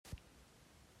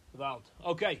Gewalt.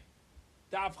 Okay.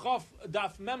 Daf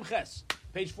Memches,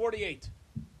 page 48.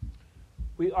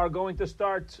 We are going to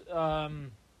start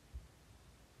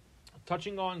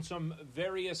touching on some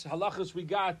various halachas. We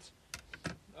got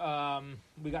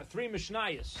three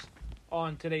Mishnayos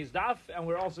on today's daf, and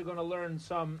we're also going to learn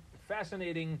some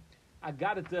fascinating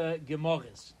Agadata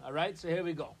Gemaras. All right, so here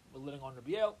we go. We're living on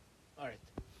Rabbi Yale. All right,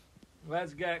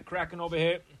 let's get cracking over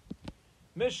here.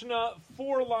 Mishnah,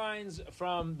 4 lines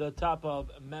from the top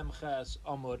of Memches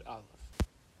Amud Aleph.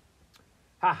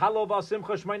 Ha-halo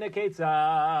simcha shmeina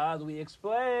ketzad. We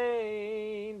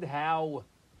explained how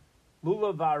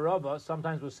Lulav Arava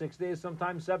sometimes was 6 days,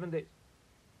 sometimes 7 days.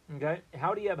 Okay,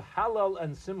 how do you have halal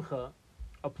and simcha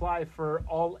apply for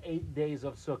all 8 days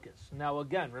of Sukkot? Now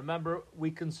again, remember,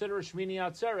 we consider Shmini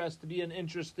Atzeres to be an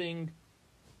interesting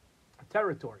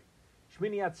territory.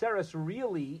 Shmini Atzeres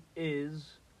really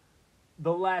is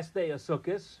the last day of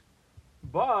Sukkot,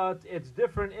 but it's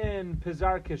different in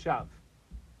Pizar Kishav.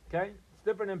 Okay? It's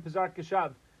different in Pizar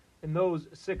Kishav in those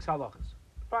 6 halachas.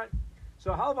 Fine.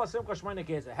 So, halal simcha shmeina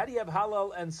ketzad. How do you have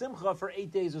halal and simcha for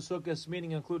 8 days of Sukkot,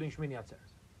 meaning including Shmini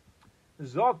Atzeres?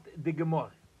 Zogt the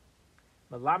Gemara.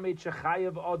 Telling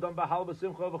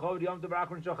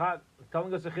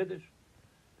us a chiddush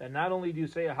that not only do you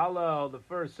say halal the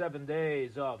first 7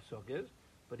 days of Sukkot,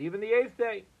 but even the 8th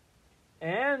day,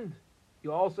 and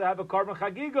you also have a karban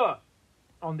chagiga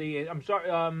on the.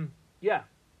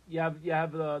 You have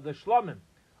the shlomim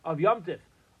of Yom Tif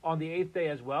on the 8th day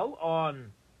as well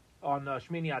on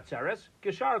Shmini Atzeres.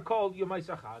 Kishar called Yomai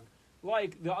Sachag,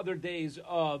 like the other days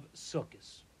of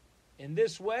Sukkot. In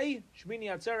this way, Shmini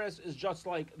Atzeres is just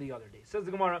like the other days. Says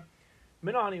the Gemara,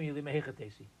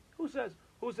 Who says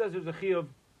there's a chiyuv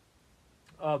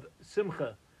of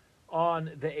simcha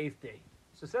on the 8th day?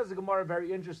 So says the Gemara,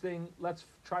 very interesting. Let's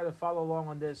try to follow along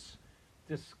on this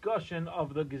discussion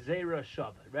of the Gezerah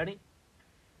Shabbat. Ready?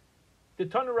 The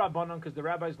Tanu Rabbanon, because the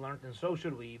rabbis learned, and so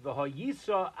should we.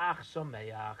 V'hayisa ach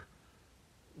sameach.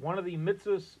 One of the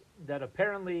mitzvahs that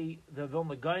apparently the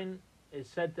Vilna Gaon is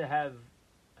said to have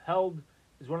held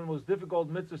is one of the most difficult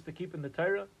mitzvahs to keep in the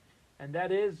Torah, and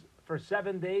that is for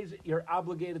 7 days you're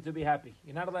obligated to be happy.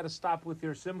 You're not allowed to stop with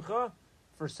your simcha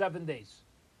for 7 days.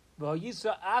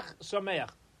 V'hayisa ach sameach.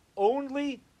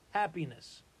 Only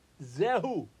happiness.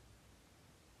 Zehu.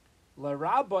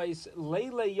 L'rabbis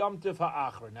leile yom tif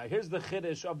ha'achra. Now here's the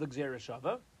chiddush of the Gzera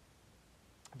Shava.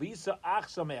 V'yisa ach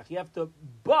sameach. You have to,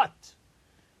 but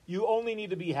you only need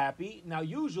to be happy. Now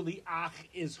usually ach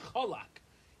is cholak.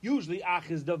 Usually ach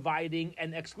is dividing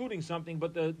and excluding something,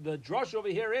 but the drush over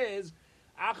here is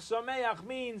ach sameach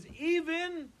means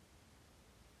even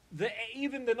the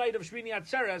night of Shmini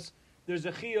Atzeres there's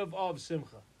a chiyuv of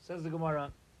simcha. Says the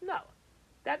Gemara, no,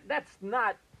 that's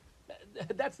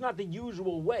not the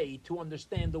usual way to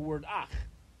understand the word ach.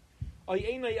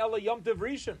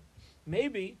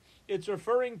 Maybe it's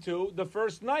referring to the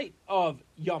first night of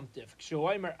Yom Tif.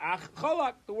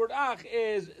 The word ach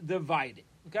is dividing.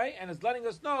 Okay, and it's letting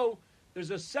us know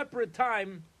there's a separate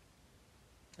time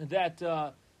that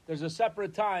there's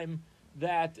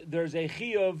a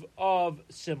chiyuv of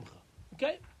simcha.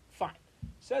 Okay, fine.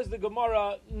 Says the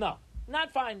Gemara, no,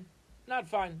 not fine,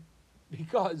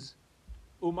 because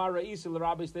Umar Ra'isa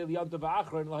l'Rabbi Leili Yom Tov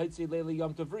Achron l'Hitzi Leili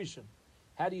Yom Tov Rishon.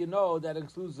 How do you know that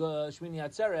includes Shmini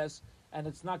Atzeres and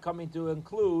it's not coming to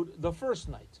include the first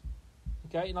night?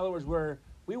 Okay, in other words,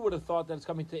 we would have thought that it's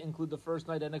coming to include the first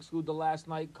night and exclude the last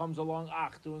night. Comes along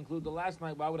ach to include the last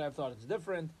night. Why would I have thought it's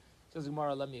different? Says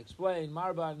Gemara, let me explain.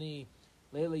 Marbani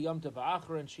Leili Yom Tov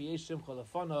Achron sheyesh simcha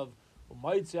lefanov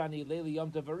u'maitzani Leili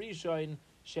Yom Tov Rishon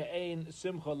she'ein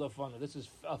simcha lefanov. This is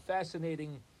a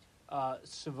fascinating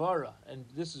svara, and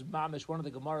this is mamish, one of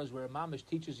the Gemaras where mamish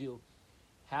teaches you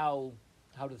how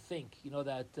to think. You know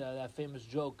that famous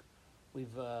joke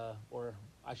or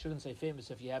I shouldn't say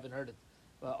famous if you haven't heard it,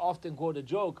 but often quoted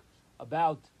joke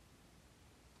about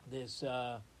this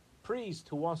priest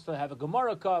who wants to have a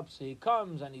Gemara cup. So he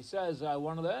comes and he says,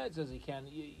 one of the, it says he can,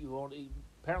 you won't,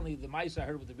 apparently the mice I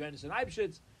heard with the Bernis and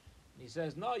Eibschitz, and he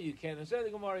says, no, you can't. And say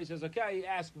the Gemara, he says, okay,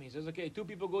 ask me. He says, okay, 2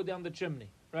 people go down the chimney,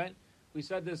 right? We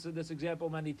said this example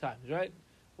many times, right?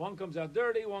 One comes out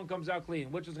dirty, one comes out clean.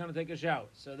 Which is going to take a shower?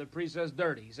 So the priest says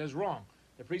dirty. He says wrong.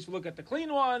 The priest will look at the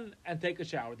clean one and take a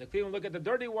shower. The clean will look at the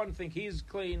dirty one, think he's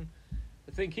clean,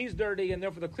 think he's dirty, and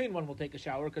therefore the clean one will take a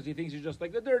shower because he thinks he's just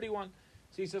like the dirty one.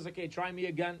 So he says, okay, try me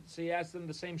again. So he asks them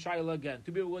the same shaila again.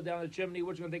 2 people go down the chimney,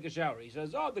 which is going to take a shower? He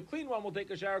says, oh, the clean one will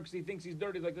take a shower because he thinks he's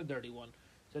dirty like the dirty one.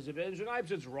 Says, if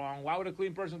it's wrong, why would a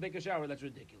clean person take a shower? That's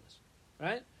ridiculous,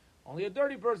 right? Only a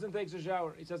dirty person takes a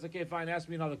shower. He says, okay, fine, ask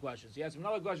me another question. So he asks him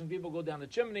another question. People go down the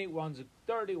chimney. One's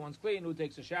dirty, one's clean. Who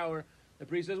takes a shower? The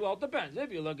priest says, well, it depends.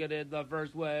 If you look at it the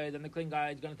first way, then the clean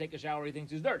guy is going to take a shower. He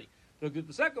thinks he's dirty. Look at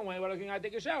the second way. Why the clean guy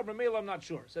take a shower? But I'm not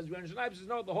sure. Says Shanaib says,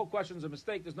 no, the whole question's a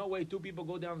mistake. There's no way two people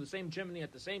go down the same chimney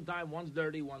at the same time. One's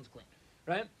dirty, one's clean.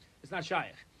 Right? It's not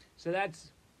shaykh. So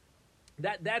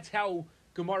that's how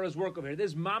Gemara's work over here.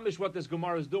 This is mamish what this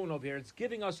Gemara is doing over here. It's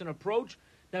giving us an approach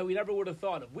that we never would have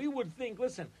thought of. We would think,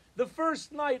 listen, the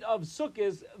first night of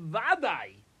Sukkot,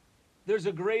 vadai, there's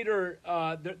a greater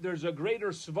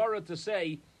svara to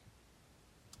say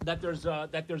that there's a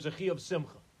chi of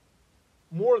simcha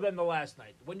more than the last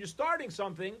night. When you're starting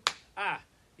something,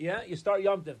 you start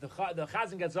Yom Tov. The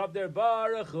chazan gets up there,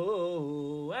 Baruch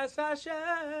Hu Es Hashem.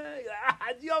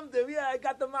 Yom Tov, I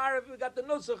got the marif, we got the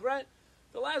nusach, right?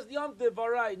 The last Yom Tov,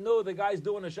 all right. No, the guy's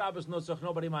doing a Shabbos nusach,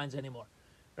 nobody minds anymore,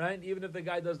 right? Even if the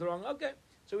guy does the wrong, okay.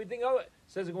 So we think,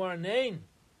 says the Gemara, Nain,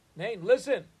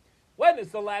 listen. When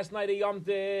it's the last night of Yom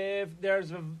Tov,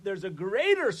 there's a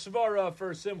greater svara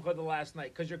for Simcha the last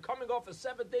night, because you're coming off of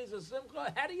 7 days of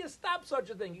Simcha. How do you stop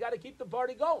such a thing? You got to keep the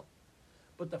party going.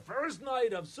 But the first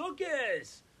night of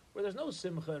Sukkot, where there's no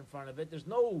Simcha in front of it, there's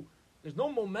no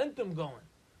momentum going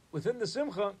within the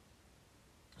Simcha.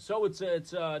 So it's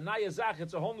Nayazach,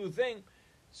 it's a whole new thing.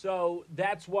 So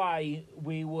that's why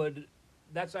we would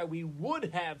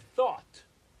have thought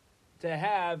to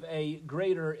have a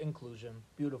greater inclusion.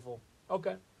 Beautiful.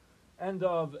 Okay. End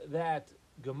of that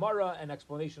Gemara and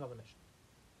explanation of the Mishnah.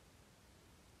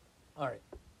 All right.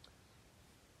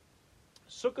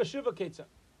 Sukkah Shiva Ketzah.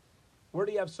 Where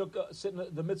do you have Sukkah, sit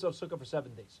in the mitzvah of Sukkah for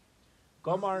 7 days?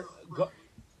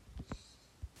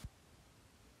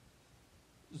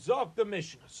 Zok the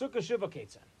Mishnah. Sukkah Shiva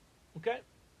Ketzah. Okay?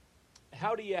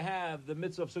 How do you have the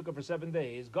mitzvah of Sukkah for 7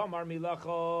 days? Gomar milacha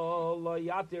lo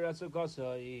yatir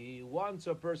asukasai. Once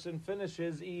a person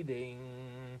finishes eating,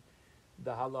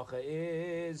 the halacha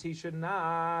is he should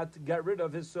not get rid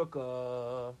of his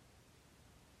Sukkah.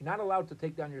 You're not allowed to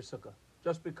take down your Sukkah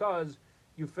just because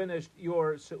you finished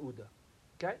your Seudah.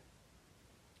 Okay?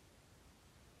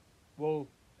 We'll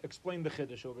explain the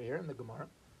Chiddush over here in the Gemara.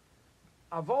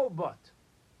 Avol but.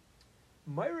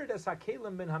 Mayrid es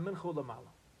hakelim min haminchu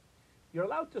lamala. You're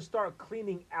allowed to start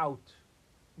cleaning out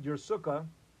your sukkah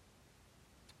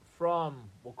from,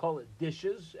 we'll call it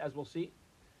dishes, as we'll see,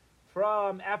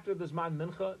 from after the Zman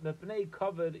Mincha, mepnei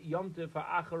covered Yom Tov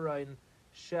ha'acharein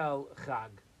shel Chag.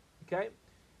 Okay?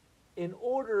 In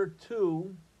order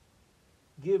to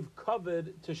give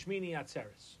covered to Shmini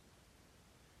Atzeres.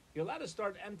 You're allowed to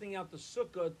start emptying out the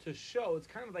sukkah to show, it's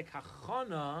kind of like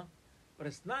hachana, but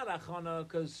it's not hachana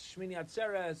because Shmini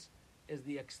Atzeres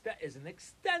is an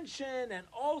extension, and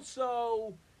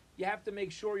also you have to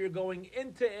make sure you're going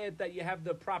into it, that you have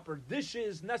the proper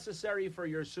dishes necessary for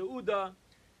your Seudah,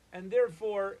 and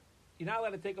therefore you're not allowed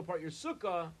to take apart your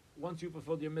sukkah once you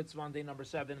fulfilled your mitzvah on day number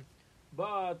 7,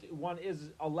 but one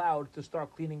is allowed to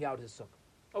start cleaning out his sukkah.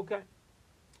 Okay.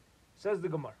 Says the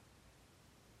Gemara.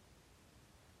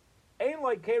 Ain't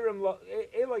like kalim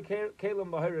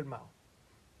lahirid mal.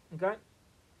 Okay?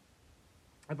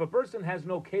 If a person has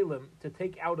no kalim to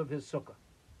take out of his sukkah,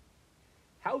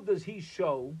 how does he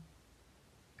show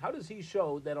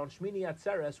that on Shmini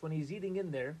Atzeres, when he's eating in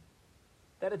there,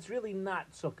 that it's really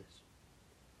not sukkahs?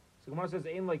 So Gemara says,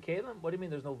 Ein like kalim? What do you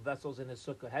mean there's no vessels in his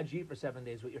sukkah? How'd you eat for 7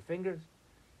 days? With your fingers?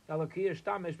 What did you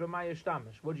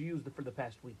use for the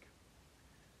past week?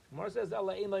 Gemara says,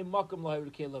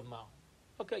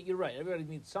 okay, you're right. Everybody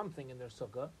needs something in their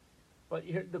sukkah. But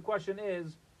here, the question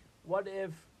is, what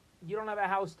if you don't have a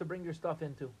house to bring your stuff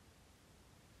into?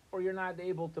 Or you're not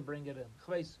able to bring it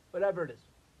in? Whatever it is.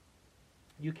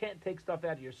 You can't take stuff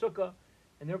out of your sukkah,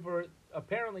 and therefore,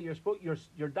 apparently, your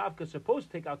davka is supposed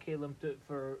to take out kalim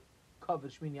for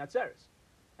kavod Shmini Atzeres,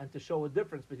 and to show a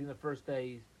difference between the first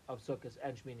days of Sukkot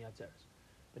and Shmini Atzeres.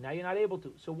 But now you're not able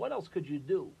to. So what else could you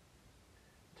do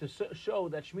to show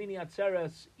that Shmini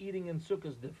Atzeres eating in Sukkah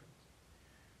is different?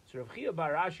 So Rav Chia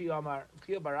Bar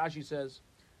Ashi says,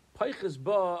 Peiches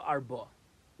ba arba.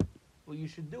 What you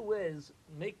should do is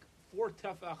make 4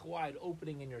 tefach wide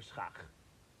opening in your schach.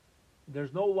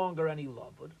 There's no longer any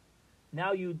lavud.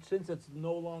 Now since it's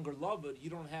no longer lavud, you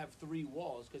don't have 3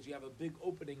 walls because you have a big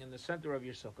opening in the center of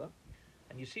your sukkah.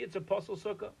 And you see it's a puzzle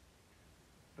sukkah.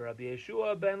 Rabbi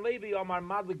Yeshua ben Levi Amar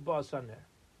Madlik Ba'as Haner.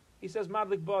 He says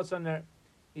Madlik Ba'as Haner.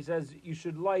 He says you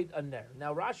should light a ner.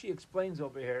 Now Rashi explains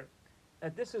over here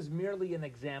that this is merely an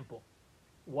example.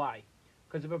 Why?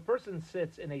 Because if a person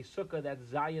sits in a sukkah that's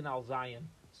Zayin al Zayin,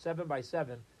 7 by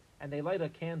 7, and they light a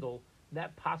candle,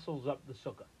 that puzzles up the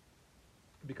sukkah.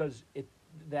 Because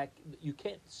you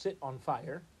can't sit on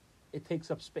fire, it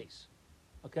takes up space.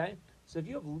 Okay? So if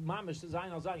you have mamish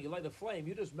Zayin al Zayin, you light a flame,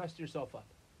 you just messed yourself up.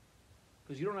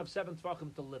 because you don't have 7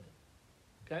 tefachim to live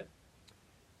in. Okay?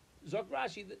 Zok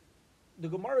Rashi, the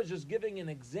Gemara is just giving an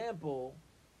example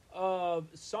of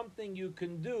something you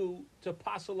can do to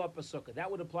passel up a sukkah.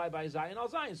 That would apply by Zion al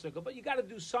Zion sukkah, but you got to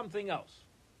do something else.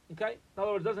 Okay? In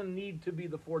other words, it doesn't need to be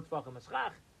the 4 tefachim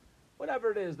eschach.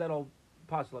 Whatever it is, that'll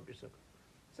passel up your sukkah.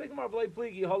 Say Gemara v'lei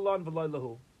pligi halon v'lei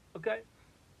lahu. Okay?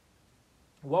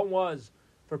 One was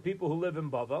for people who live in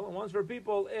Bavel, and one's for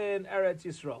people in Eretz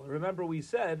Yisrael. Remember, we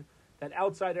said that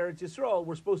outside Eretz Yisrael,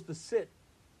 we're supposed to sit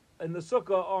in the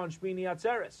sukkah on Shmini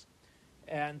Atzeres,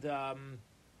 and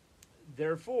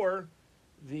therefore,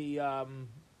 you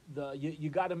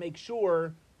got to make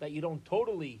sure that you don't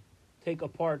totally take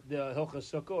apart the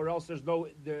Hilchas Sukkah, or else there's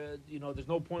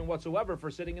no point whatsoever for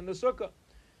sitting in the sukkah.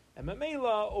 And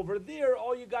Mamela, over there,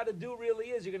 all you got to do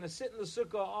really is you're going to sit in the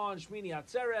sukkah on Shmini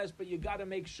Atzeres, but you got to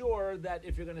make sure that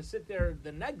if you're going to sit there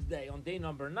the next day on day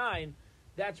number 9,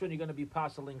 that's when you're going to be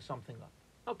parceling something up.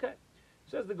 Okay.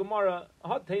 Says the Gemara,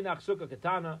 Hot Teinach Sukkah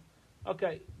Ketana.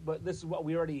 Okay, but this is what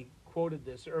we already quoted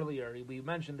this earlier. We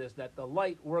mentioned this, that the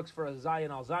light works for a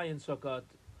Zion al Zion Sukkah.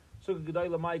 Sukkah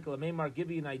Gedayla Michael, and Maymar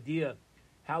give you an idea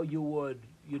how you would,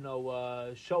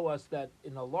 show us that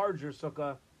in a larger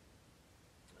sukkah,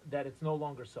 that it's no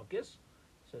longer sukkahs.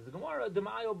 Says the Gemara,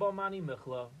 Demayo Balmani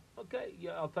Michla. Okay,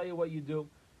 I'll tell you what you do,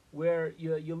 where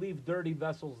you leave dirty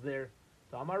vessels there.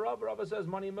 So Amar Rabba says,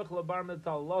 Mani Michla Bar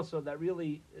Metal Loso, that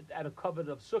really, at a covet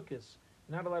of sukkahs,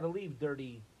 you're not allowed to leave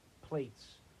dirty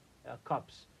plates,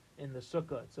 cups in the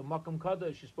sukkah. It's a makam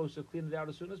kaddish. You're supposed to clean it out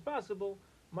as soon as possible.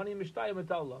 Mani Mishtayim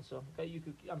Metal Loso. Okay,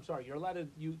 you're allowed to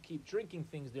keep drinking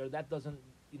things there. That doesn't,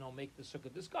 make the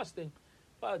sukkah disgusting.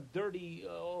 But dirty,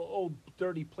 old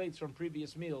dirty plates from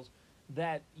previous meals,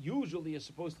 that usually is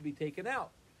supposed to be taken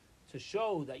out to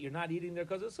show that you're not eating there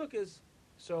because of sukkahs.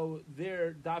 So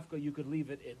there, dafka, you could leave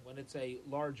it in when it's a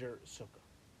larger sukkah.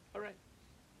 All right.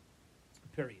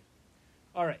 Period.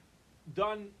 All right.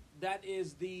 Done. That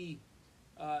is the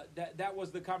that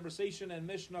was the conversation and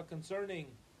Mishnah concerning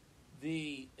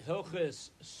the Hilchis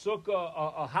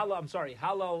Sukkah,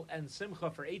 Halal and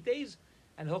Simcha for 8 days,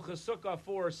 and Hilchis Sukkah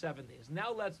for 7 days.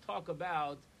 Now let's talk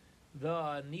about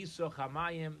the Nisuch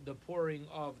Hamayim, the pouring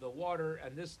of the water,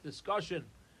 and this discussion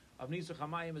of Nisuch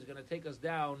Hamayim is going to take us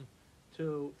down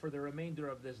to, for the remainder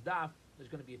of this daf, there's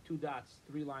going to be 2 dots,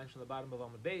 3 lines from the bottom of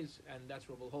Amud Beis, and that's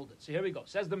where we'll hold it. So here we go.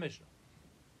 Says the Mishnah.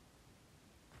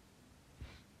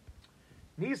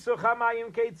 Nisuch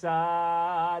Hamayim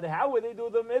Keitzad. How would they do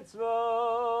the mitzvah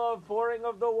of pouring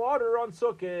of the water on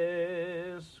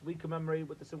Sukkot? We commemorate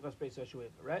with the Simchas Pesach Shueva,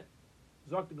 right?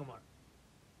 Zok the Gemara.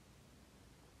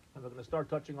 And we're going to start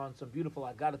touching on some beautiful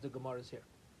Agadah Gemaras here.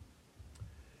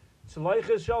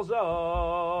 Shloiches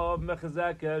shalzav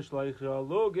mechazekes shloicha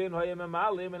lugin hayem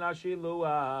emalim and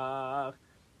ashiluach.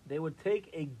 They would take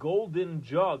a golden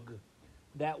jug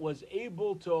that was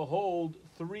able to hold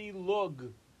 3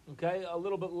 lug, okay, a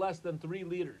little bit less than 3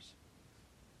 liters,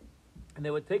 and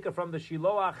they would take it from the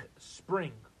Shiloach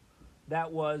spring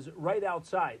that was right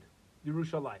outside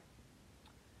Yerushalayim.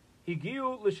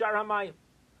 Higiu l'shar hamayim.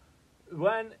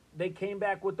 When they came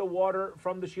back with the water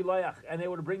from the Shiloach, and they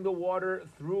would bring the water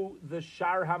through the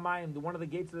Shar Hamayim, one of the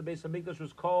gates of the Beis Hamikdash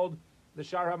was called the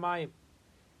Shar Hamayim.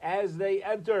 As they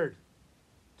entered,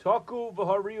 Taku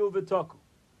v'hariu v'taku,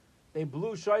 they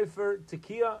blew shofar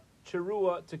tekiah,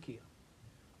 cherua tekiah.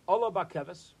 Allah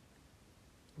Bakeves,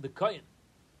 the Kohen,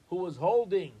 who was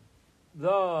holding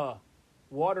the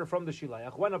water from the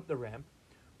Shiloach, went up the ramp,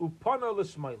 upana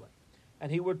l'smaila,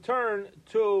 and he would turn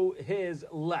to his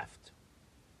left.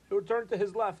 He would turn to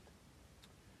his left.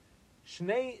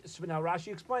 Now Rashi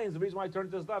explains the reason why he turned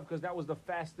to his left, because that was the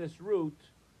fastest route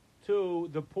to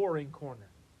the pouring corner.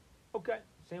 Okay,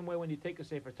 same way when you take a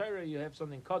Sefer Torah, you have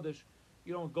something Kaddish,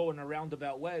 you don't go in a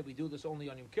roundabout way. We do this only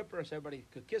on Yom Kippur, so everybody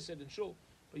could kiss it in shul.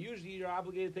 But usually you're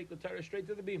obligated to take the Torah straight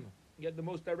to the bima. You get the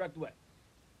most direct way.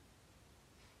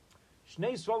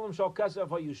 Shnei Sfalim Shal Kesef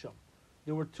HaYusham.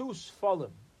 There were 2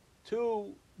 Sfalim,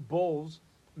 2 bowls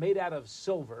made out of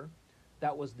silver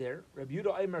that was there. Rabbi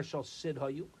Yehuda Eimer Shal Sid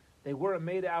Hayu. They weren't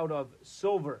made out of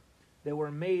silver. They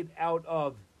were made out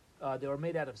of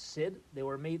sid. They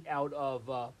were made out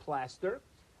of plaster.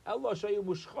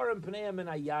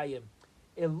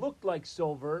 It looked like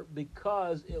silver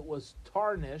because it was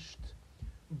tarnished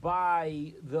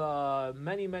by the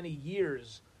many, many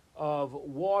years of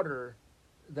water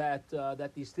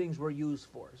that these things were used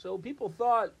for. So people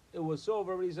thought it was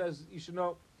silver, but he says, you should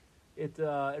know, it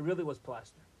really was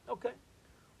plaster. Okay.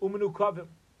 Umenu kavim.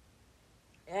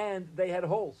 And they had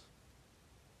holes.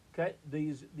 Okay?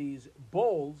 These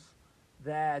bowls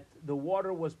that the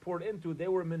water was poured into, they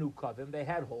were menu kavim. They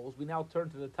had holes. We now turn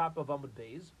to the top of Amud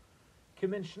Beis.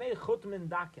 Kimin shnei chutmin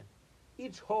daken.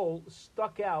 Each hole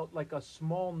stuck out like a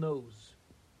small nose,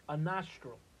 a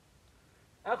nostril.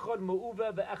 Echad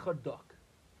mu'uve ve'echad dak.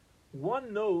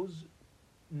 One nose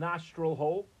nostril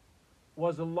hole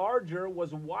was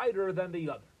wider than the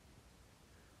other.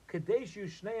 Kadeshu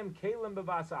shneim kelim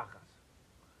bevas achas.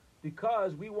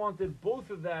 Because we wanted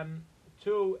both of them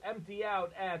to empty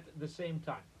out at the same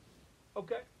time.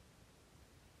 Okay.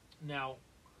 Now,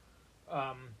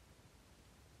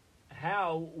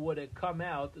 how would it come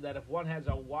out that if one has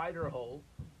a wider hole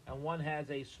and one has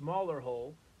a smaller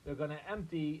hole, they're going to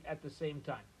empty at the same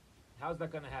time? How's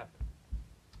that going to happen?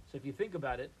 So if you think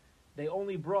about it, they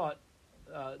only brought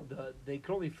they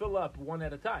could only fill up one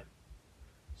at a time.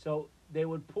 So they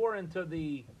would pour into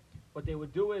what they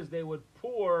would do is they would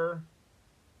pour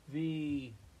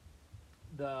the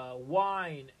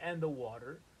wine and the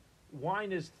water.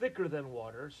 Wine is thicker than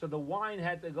water, so the wine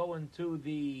had to go into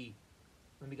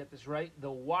let me get this right,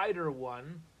 the wider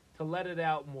one to let it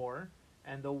out more,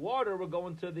 and the water would go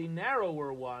into the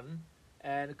narrower one,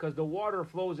 and because the water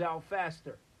flows out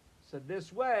faster. So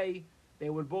this way, they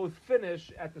would both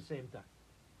finish at the same time.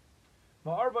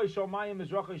 The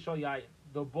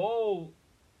bowl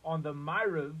on the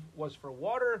Ma'ariv was for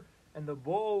water, and the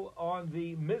bowl on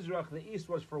the Mizrach, the east,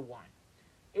 was for wine.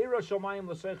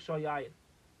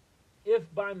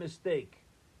 If by mistake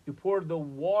you poured the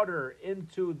water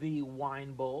into the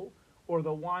wine bowl, or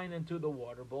the wine into the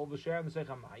water bowl,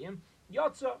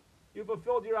 Yotza, you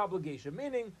fulfilled your obligation.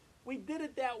 Meaning, we did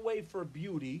it that way for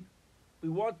beauty. We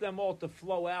want them all to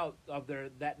flow out of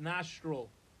that nostril,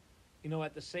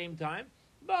 at the same time.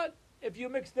 But if you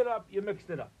mixed it up, you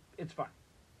mixed it up. It's fine.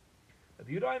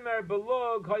 Rabbi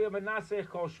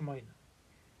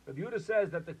Yehuda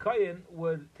says that the Kayin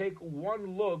would take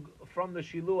one lug from the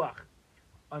Shiluach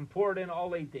and pour it in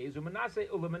all 8 days. And the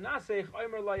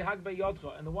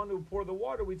one who poured the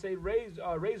water, we'd say, raise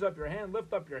up your hand,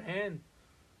 lift up your hand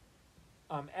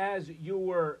as you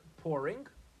were pouring.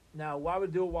 Now, why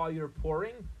would do it while you're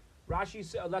pouring? Rashi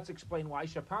says, let's explain why.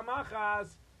 The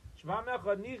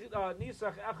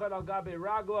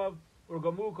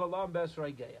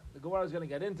Gemara is going to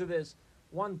get into this.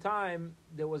 One time,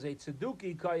 there was a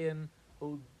Tzeduki Kayin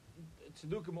who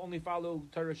Tzedukim only follow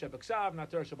Torah Shebeksav,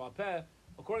 not Torah Shebal Peh.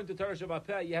 According to Torah Shebal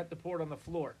Peh, you had to pour it on the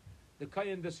floor. The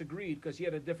Kayin disagreed because he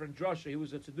had a different drasha. He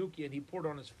was a Tzeduki and he poured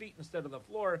on his feet instead of the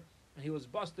floor, and he was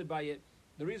busted by it.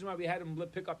 The reason why we had him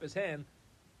pick up his hand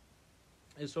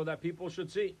is so that people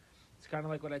should see. It's kind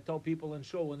of like what I tell people in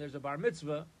shul when there's a bar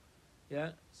mitzvah.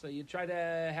 Yeah, so you try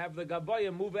to have the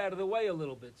gabaya move out of the way a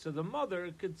little bit so the mother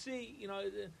could see.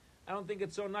 I don't think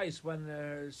it's so nice when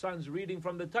her son's reading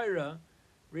from the Torah,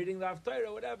 reading the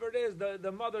Haftarah, whatever it is.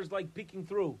 The mother's like peeking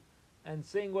through and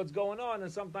seeing what's going on, and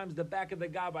sometimes the back of the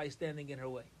gabbai is standing in her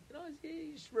way.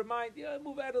 You just move out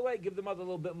of the way, give the mother a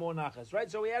little bit more nachas, right?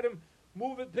 So we had him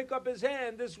pick up his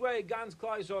hand this way, Gans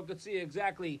Klai, so I could see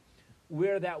exactly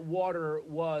where that water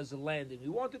was landing. We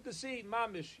wanted to see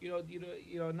mamish,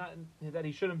 not that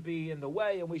he shouldn't be in the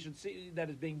way, and we should see that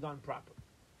it's being done properly.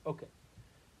 Okay.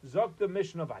 Zok the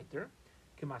Mishnah Viter.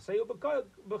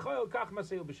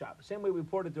 Same way we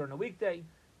poured it during a weekday,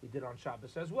 we did on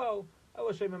Shabbos as well.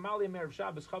 On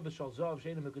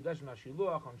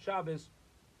Shabbos,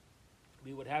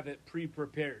 we would have it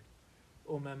pre-prepared.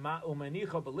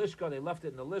 They left it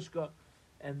in the lishka.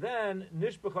 And then,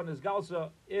 nishbechon is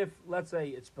galsa, if, let's say,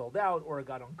 it spilled out or it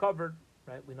got uncovered,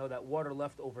 right? We know that water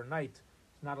left overnight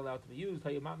is not allowed to be used.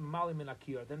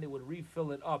 Then they would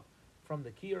refill it up from the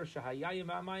kir.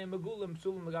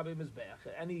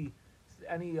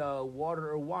 Any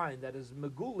water or wine that is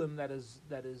megulim, that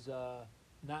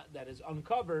is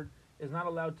uncovered, is not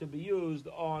allowed to be used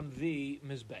on the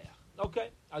mizbeach.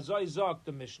 Okay, azay zok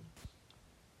the Mishnah.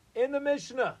 In the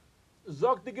Mishnah,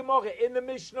 Zok the Gemara, in the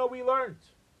Mishnah we learned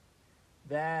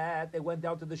that they went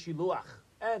down to the Shiluach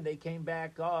and they came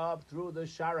back up through the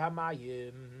Shar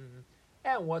Hamayim.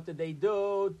 And what did they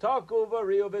do? Taku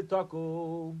v'riu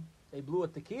v'taku. They blew a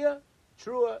tekiah,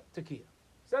 trua tekiah.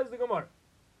 Says the Gemara.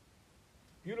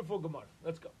 Beautiful Gemara.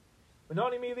 Let's go.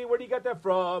 Benoni Mili, where do you get that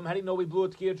from? How do you know we blew a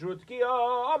tekiah, trua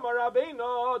tekiah? Amar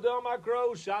Rabbeinu,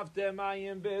 Domakro, Shafte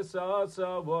Mayim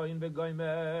B'Sasa, Voin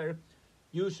V'Goymer.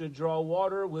 You should draw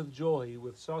water with joy,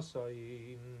 with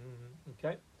sasayin.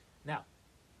 Okay? Now,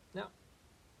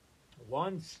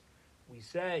 once we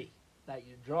say that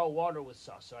you draw water with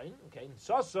sasayin, okay, and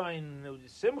sasayin,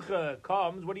 simcha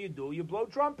comes, what do? You blow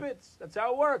trumpets. That's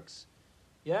how it works.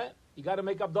 Yeah? You got to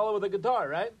make Abdullah with a guitar,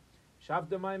 right?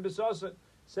 Shavdamayim b'sasayin.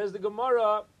 Says the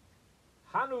Gemara,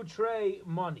 Hanu trey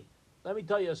money. Let me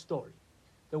tell you a story.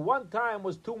 The one time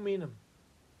was two minim.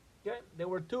 Okay? There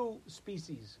were two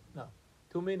species. No.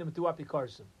 Two minim, two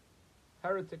apikarsim.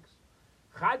 Heretics.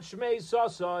 Chad Shmei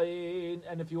Sasain,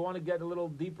 and if you want to get a little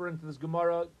deeper into this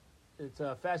Gemara, it's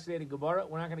a fascinating Gemara.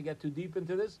 We're not going to get too deep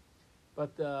into this,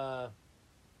 but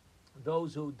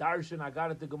those who darshan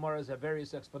Agadat the Gemaras have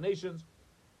various explanations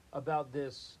about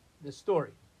this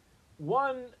story.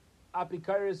 One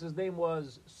Apikaris, his name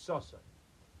was Sasain.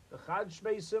 The Chad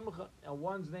Shmei Simcha, and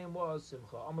one's name was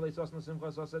Simcha. Amalei Sasain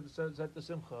Simcha said to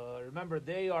Simcha. Remember,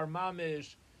 they are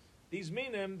mamish. These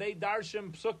minim, they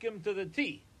darshim psukim to the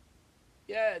T.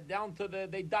 Yeah, down to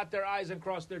they dot their I's and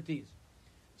cross their T's.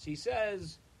 She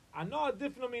says, Ano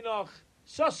difna minach,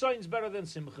 Sasain's better than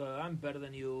Simcha, I'm better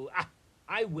than you.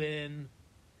 I win.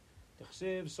 You're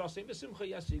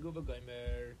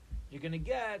going to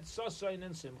get Sasain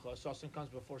and Simcha. Sasain comes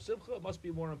before Simcha, it must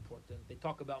be more important. They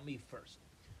talk about me first.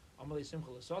 Amalei Simcha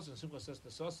l'Sasain, Simcha says to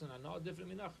Sasain, Ano difna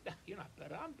minach, you're not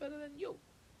better, I'm better than you.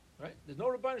 Right? There's no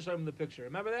Rabban Shalom in the picture.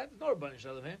 Remember that? There's no Rabban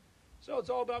Shalom here. So it's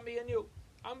all about me and you.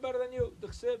 I'm better than you.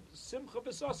 Simcha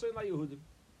v'sasayin la Yehudim.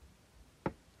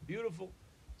 Beautiful.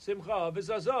 Simcha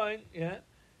v'sasayin, yeah.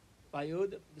 La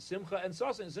Yehudim. Simcha and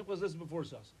sasayin. Simcha is listed before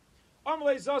sasayin.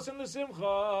 Amalei sasayin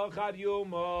l'simcha chad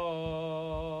yuma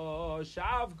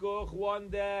shavkuch. One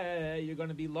day you're going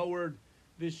to be lowered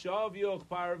v'shavyuch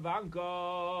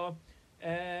parvanka,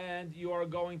 and you are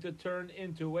going to turn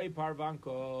into a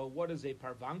parvanka. What is a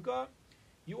parvanka?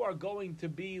 You are going to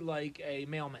be like a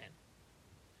mailman.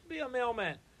 Be a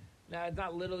mailman. Now, it's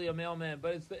not literally a mailman,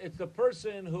 but it's the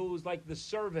person who's like the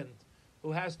servant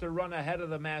who has to run ahead of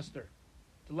the master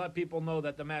to let people know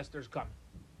that the master's coming.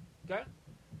 Okay?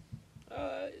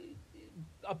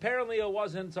 Apparently, it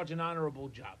wasn't such an honorable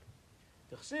job.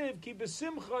 Simcha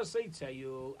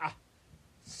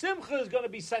is going to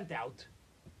be sent out,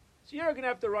 so you're going to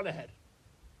have to run ahead.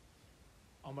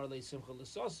 Amar le simcha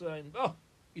l'sasain. Oh,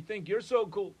 you think you're so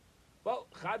cool? Well,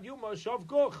 chad yuma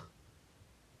shavkuch.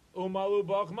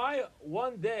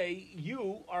 One day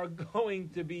you are going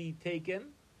to be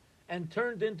taken and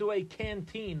turned into a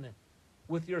canteen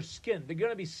with your skin. They're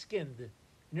going to be skinned. And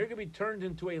you're going to be turned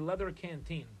into a leather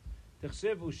canteen. They're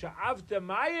going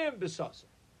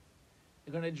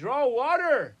to draw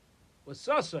water with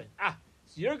sasain.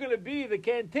 So you're going to be the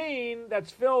canteen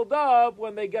that's filled up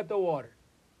when they get the water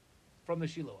from the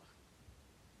shiloach.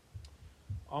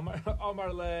 Amar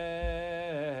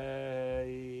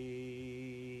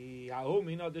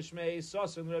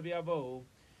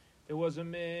there was a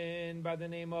man by the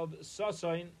name of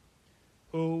Sasain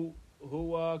who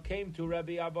came to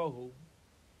Rabbi Avohu,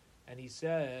 and he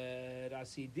said,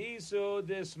 Asidisu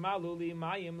dis maluli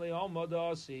mayim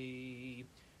leomodasi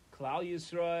Klal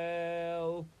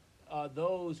Yisrael,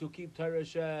 those who keep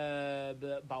Teresh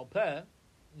Balpeh,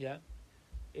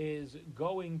 is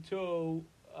going to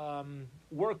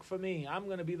work for me. I'm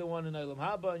going to be the one in Olam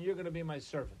Haba, and you're going to be my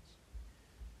servants.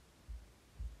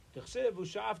 They're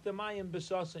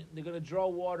going to draw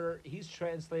water. He's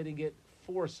translating it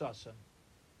for Sasan.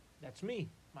 That's me.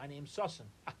 My name's Sasan.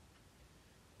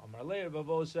 Amar Leir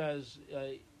Bavo says,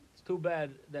 it's too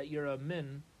bad that you're a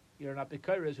min, you're an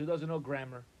apikaris who doesn't know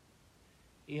grammar.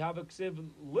 If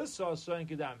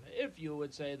you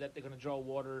would say that they're going to draw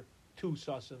water to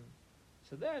Sasan,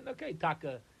 so then, okay,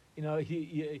 Taka,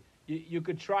 you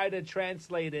could try to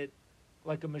translate it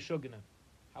like a Meshugana.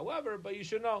 However, but you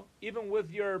should know, even with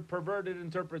your perverted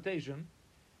interpretation,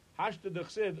 that they're going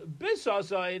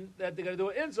to do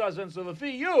it in Sasan. So the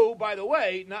fee you, by the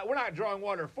way, we're not drawing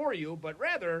water for you, but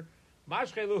rather,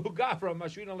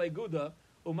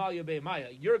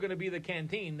 you're going to be the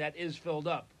canteen that is filled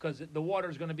up, because the water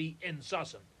is going to be in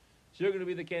Sasan. So you're going to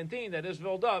be the canteen that is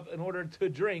filled up in order to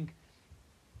drink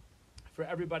for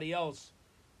everybody else.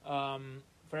 For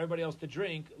everybody else to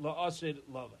drink, la'asid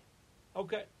lava.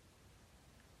 Okay.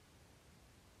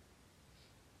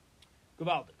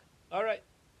 Gewaldig. All right.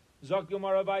 Zok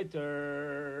Yomar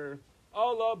Avaiter.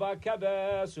 Allah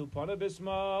ba'kabes upana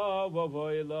bisma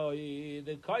v'avoy eloi.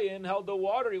 The Kayin held the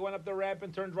water. He went up the ramp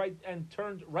and turned right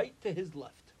to his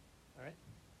left. All right.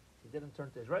 He didn't turn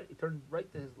to his right. He turned right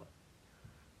to his left.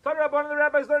 One of the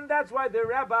rabbis learned that's why the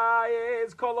rabbi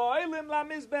is kol oilim la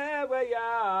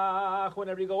mizbeach.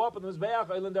 Whenever you go up on the mizbeach,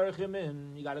 oilim derech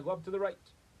yamin, you got to go up to the right.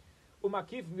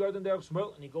 Umakif from Yordan derech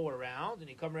shmuel, and you go around, and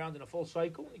you come around in a full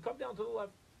cycle, and you come down to the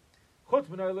left. Chutz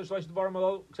min oilish leish devarim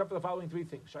alo, except for the following three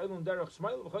things: oilim derech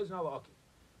shmuel v'chayzin ala aki,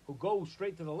 who go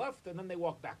straight to the left and then they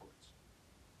walk backwards.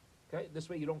 Okay, this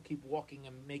way you don't keep walking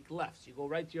and make lefts. You go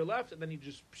right to your left, and then you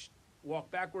just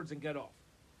walk backwards and get off.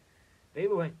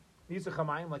 Veiluhain. Nisach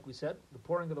hamayim, like we said, the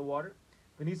pouring of the water.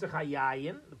 V'nisach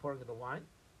hayayin, the pouring of the wine.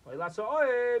 V'oilat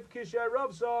sa'oiv, kisher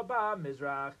rav sa'ba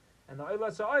mizrach. And the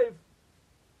oilat sa'oiv,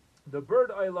 the bird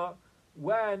oilah,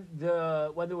 when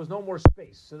there was no more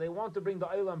space. So they want to bring the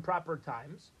oil in proper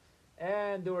times,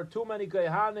 and there were too many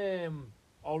kohanim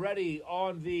already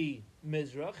on the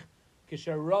mizrach.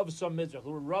 Kisher ravsa mizrach. The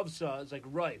word ravsa is like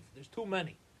rive. There's too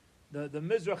many. The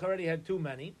mizrach already had too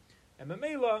many, and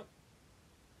Mamela,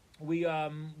 we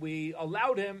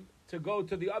allowed him to go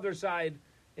to the other side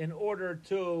in order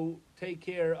to take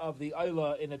care of the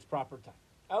oila in its proper time.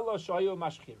 Ella shayu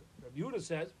mashchir. Rabbi Yehuda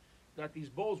says that these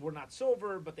bowls were not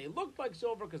silver, but they looked like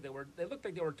silver because they looked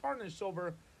like they were tarnished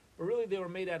silver, but really they were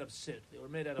made out of sid. They were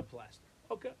made out of plaster.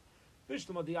 Okay.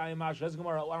 Bishlama di ayamash. Let's go.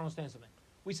 I don't understand something.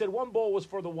 We said one bowl was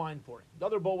for the wine pouring. The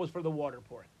other bowl was for the water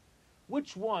pouring.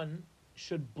 Which one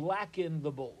should blacken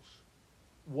the bowls?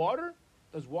 Water?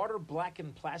 Does water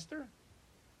blacken plaster?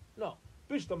 No.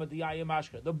 Bishlama di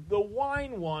ayamashka. The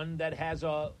wine one that has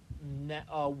a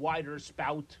wider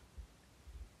spout,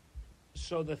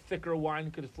 so the thicker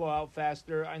wine could flow out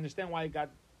faster. I understand why it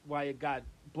got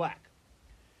black.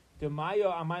 The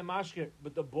maya amay mashkir,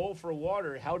 but the bowl for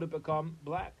water, how did it become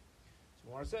black? So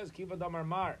Gemara says, Kiva damar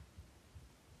mar.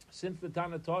 Since the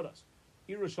Tana taught us,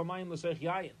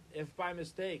 if by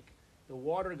mistake the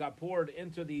water got poured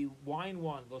into the wine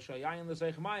one, and the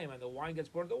wine gets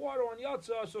poured into the water one,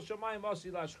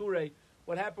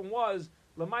 what happened was,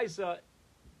 Lamaisa,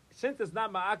 since it's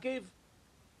not ma'akev,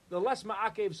 the less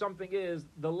ma'akev something is,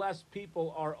 the less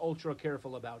people are ultra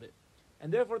careful about it.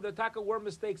 And therefore the taka were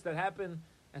mistakes that happen,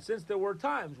 and since there were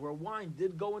times where wine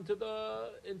did go into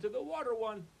the water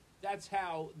one, that's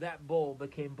how that bowl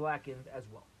became blackened as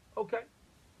well. Okay.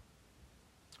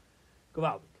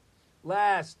 Gewaldig.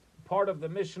 Last part of the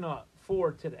Mishnah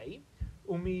for today.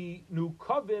 Umi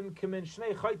nukavim kimin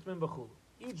shnei chaytmin b'chulu.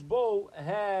 Each bowl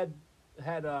had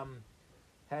a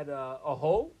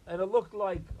hole, and it looked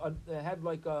like a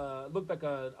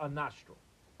nostril.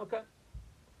 Okay.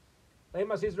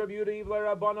 Lema says Rabbi Yehuda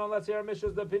Ivla Rabbanon. Let's say our Mishnah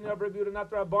is the opinion of Rabbi Yehuda, not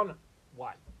Rabbanon.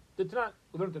 Why? The Tanakh,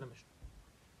 we learned in the Mishnah.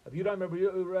 Rabbi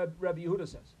Yehuda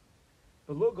says,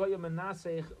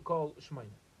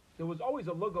 there was always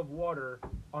a lug of water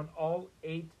on all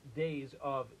 8 days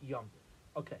of Yom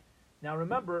Tov. Okay. Now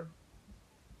remember,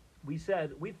 we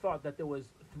thought that there was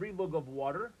 3 lug of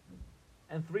water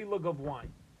and 3 lug of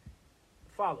wine.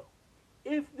 Follow.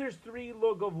 If there's 3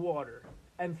 lug of water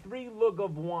and 3 lug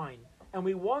of wine, and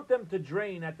we want them to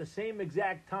drain at the same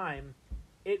exact time,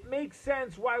 it makes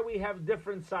sense why we have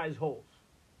different size holes.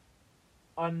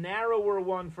 A narrower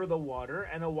one for the water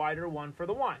and a wider one for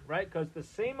the wine, right? Because the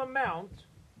same amount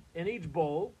in each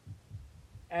bowl,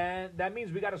 and that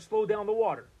means we got to slow down the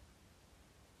water.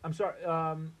 I'm sorry.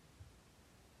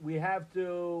 We got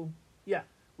to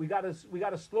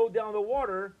slow down the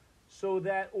water so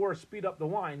that, or speed up the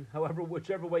wine, however,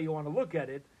 whichever way you want to look at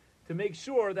it, to make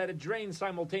sure that it drains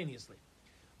simultaneously.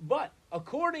 But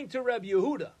according to Rabbi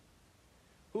Yehuda,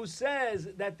 who says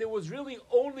that there was really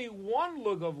only 1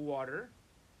 lug of water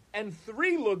and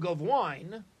 3 lug of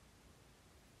wine,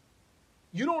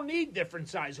 you don't need different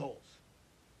size holes.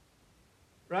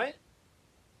 Right?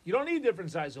 You don't need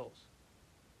different size holes.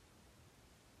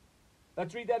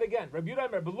 Let's read that again. Rabbi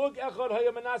Yehuda, belug echad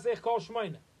haya menasech kol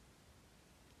shmeina.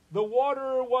 The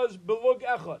water was belug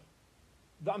echad.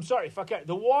 I'm sorry, fakir.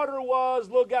 The water was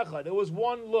lug echad. It was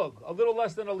 1 lug, a little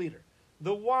less than a liter.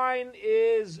 The wine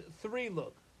is 3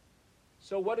 lug.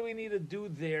 So what do we need to do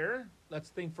there? Let's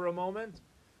think for a moment.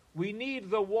 We need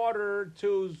the water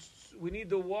to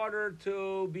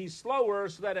be slower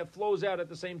so that it flows out at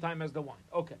the same time as the wine.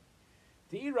 Okay.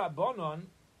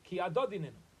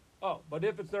 Oh, but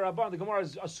if it's the Rabbanon, the Gemara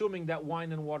is assuming that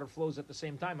wine and water flows at the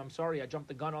same time. I'm sorry, I jumped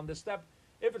the gun on this step.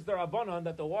 If it's the Rabbanon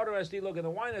that the water has 3 lug and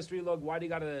the wine has 3 lug, why do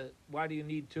you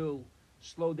need to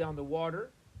slow down the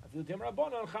water?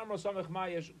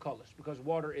 Because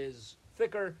water is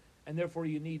thicker, and therefore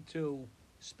you need to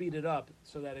speed it up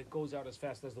so that it goes out as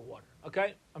fast as the water.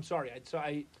 Okay? I'm sorry.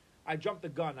 I jumped the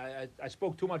gun. I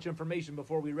spoke too much information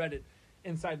before we read it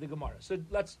inside the Gemara. So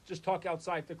let's just talk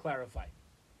outside to clarify.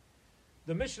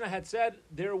 The Mishnah had said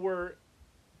there were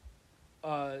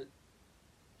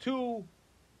 2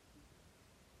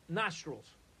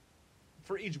 nostrils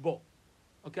for each bowl.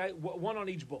 Okay? 1 on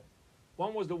each bowl.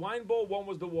 One was the wine bowl, one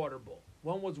was the water bowl.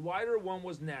 One was wider, one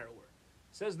was narrower.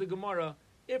 Says the Gemara,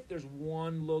 if there's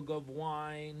 1 lug of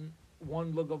wine,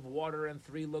 1 lug of water, and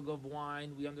 3 lug of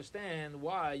wine, we understand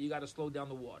why you got to slow down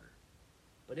the water.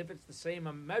 But if it's the same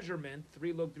measurement,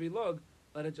 3 lug,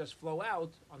 let it just flow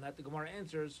out. On that, the Gemara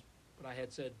answers, but I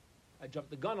had said, I jumped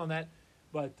the gun on that,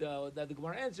 but that the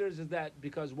Gemara answers is that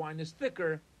because wine is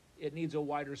thicker, it needs a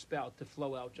wider spout to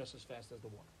flow out just as fast as the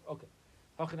water. Okay.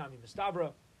 Hachanami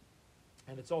Mistavra,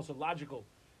 and it's also logical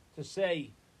to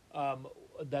say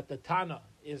that the Tana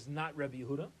is not Rabbi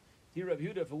Yehuda. Dear Rabbi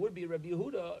Yehuda, if it would be Rabbi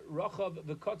Yehuda, Rachav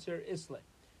v'Kotzer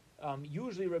Isle.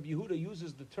 Usually Rabbi Yehuda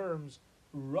uses the terms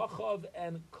Rachav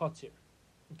and Kotzer.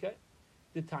 Okay?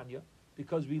 The Tanya,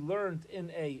 because we learned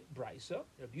in a Brisa,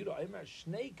 Rabbi Yehuda Omer,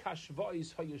 Shnei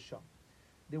Kashvais Hayasham.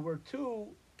 There were two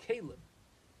kalim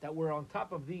that were on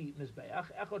top of the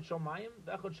Mizbeach, Echad Shal Mayim,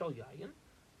 Echad Shal Yayin.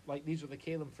 Like these are the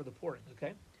kalim for the pouring,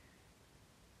 okay?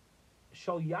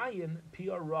 Shal Yayin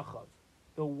Pia Rachav.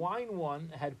 The wine one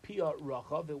had Pia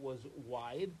Rachav, it was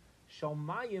wide. Shal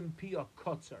Mayim Pia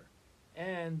Kotzer.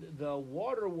 And the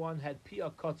water one had Pia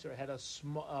Kotzer, had a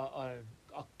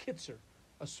kitzer,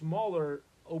 a smaller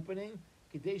opening.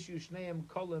 Kadeshu Shneim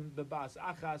Kolim Bebas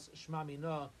Achas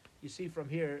Shmamina. You see from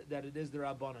here that it is the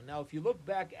Rabbanan. Now, if you look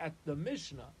back at the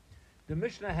Mishnah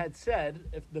had said,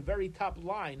 if the very top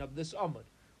line of this Amud,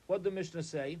 what did the Mishnah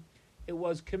say? It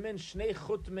was Kamin Shnei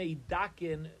Chutmei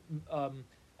Dakin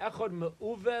Echad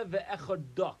Me'uve ve'echad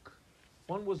Dak.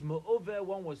 One was Me'uve,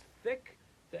 one was thick,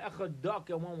 the Echad Dak,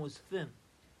 and one was thin.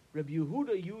 Rabbi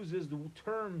Yehuda uses the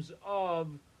terms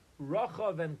of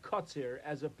Rachav and Katzir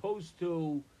as opposed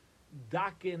to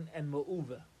Dakin and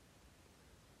Me'uve.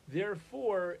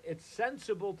 Therefore, it's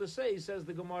sensible to say, says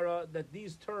the Gemara, that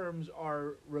these terms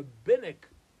are rabbinic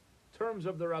terms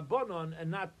of the Rabbanon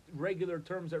and not regular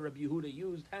terms that Rabbi Yehuda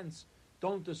used. Hence,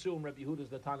 don't assume Rabbi Yehuda is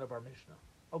the Tan of our Mishnah.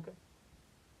 Okay.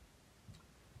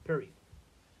 Period.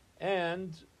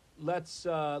 And let's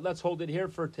hold it here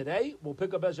for today. We'll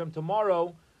pick up Ezra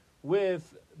tomorrow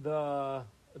with the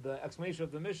explanation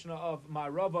of the Mishnah of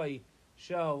Ma'ravai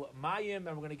Shel Mayim, and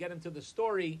we're going to get into the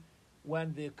story.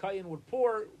 When the Kayin would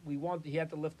pour, he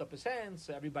had to lift up his hands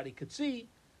so everybody could see.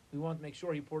 We want to make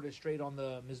sure he poured it straight on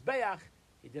the Mizbeach.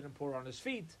 He didn't pour on his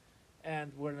feet.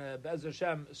 And we're going to, Be'ez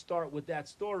Hashem, start with that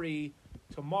story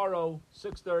tomorrow,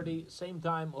 6:30, same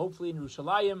time, hopefully in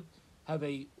Yerushalayim. Have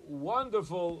a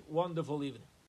wonderful, wonderful evening.